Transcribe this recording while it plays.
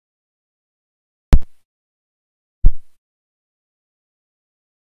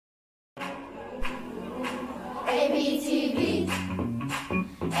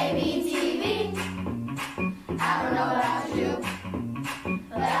Abe Tv. I don't know about you,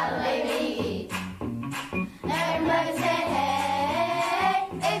 but I love Abe. Everybody say hey,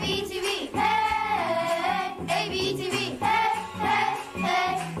 Abe Tv. Hey, Abe Tv. Hey,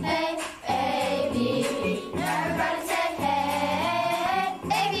 hey, hey, hey, Abe. Everybody say hey,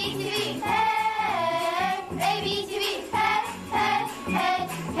 Abe Tv. Hey, Abe Tv. Hey, hey,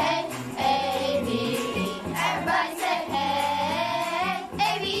 hey, hey, Abe. Everybody say hey,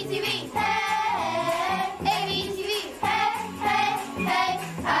 Abe Tv. Hey, Abe Tv. Hey, hey, hey,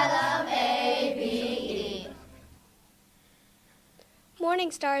 I love Abe.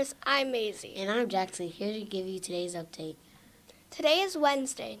 Morning Stars, I'm Maisie. And I'm Jackson, here to give you today's update. Today is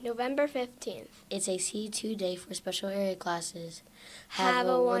Wednesday, November 15th. It's a C2 day for special area classes. Have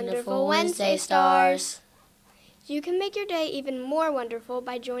a wonderful Wednesday, Stars. You can make your day even more wonderful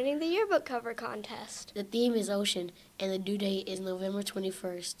by joining the yearbook cover contest. The theme is ocean, and the due date is November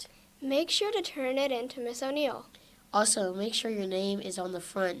 21st. Make sure to turn it in to Miss O'Neill. Also, make sure your name is on the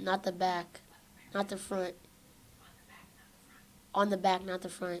front, not the back. Not the front. On the back, not the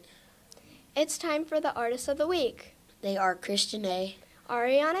front. It's time for the Artists of the Week. They are Christian A.,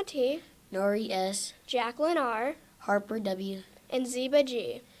 Ariana T., Nori S., Jacqueline R., Harper W., and Zeba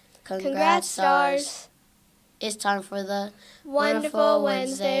G. Congrats, Stars. It's time for the Wonderful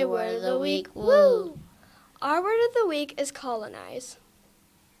Wednesday Word of the Week. Woo! Our word of the week is colonize.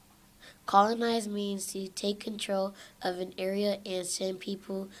 Colonize means to take control of an area and send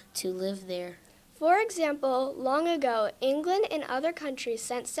people to live there. For example, long ago, England and other countries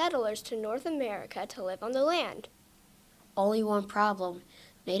sent settlers to North America to live on the land. Only one problem.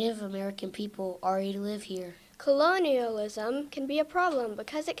 Native American people already live here. Colonialism can be a problem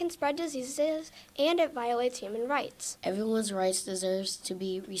because it can spread diseases and it violates human rights. Everyone's rights deserves to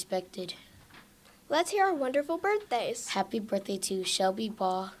be respected. Let's hear our wonderful birthdays. Happy birthday to Shelby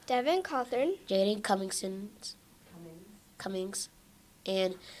Ball, Devin Cawthorn, Jaden Cummings,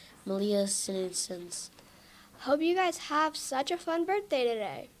 and Malia Sinsons. Hope you guys have such a fun birthday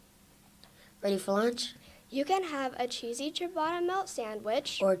today. Ready for lunch? You can have a cheesy ciabatta melt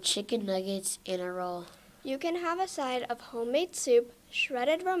sandwich, Or chicken nuggets and a roll. you can have a side of homemade soup,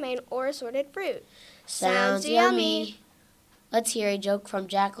 shredded romaine, or assorted fruit. Sounds yummy. Let's hear a joke from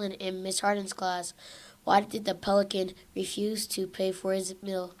Jacqueline in Miss Harden's class. Why did the pelican refuse to pay for his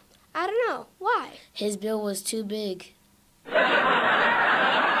meal? I don't know. Why? His bill was too big.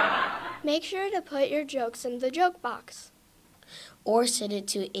 Make sure to put your jokes in the joke box. Or send it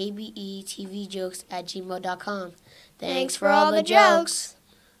to abetvjokes@gmail.com. Thanks for all the jokes.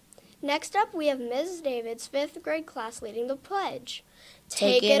 Next up, we have Ms. David's 5th grade class leading the pledge.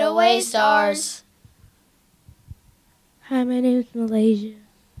 Take it away, Stars. Hi, my name is Malaysia.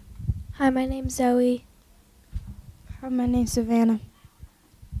 Hi, my name's Zoe. Hi, my name's Savannah.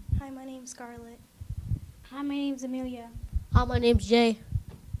 Hi, my name's Scarlett. Hi, my name's Amelia. Hi, my name's Jay.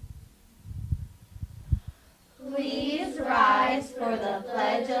 Please rise for the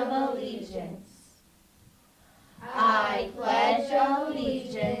Pledge of Allegiance. I pledge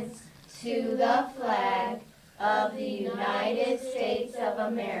allegiance to the flag of the United States of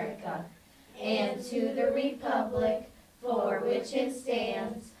America and to the republic for which it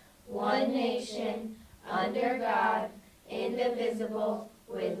stands, one nation, under God, indivisible,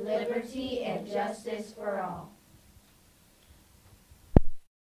 with liberty and justice for all.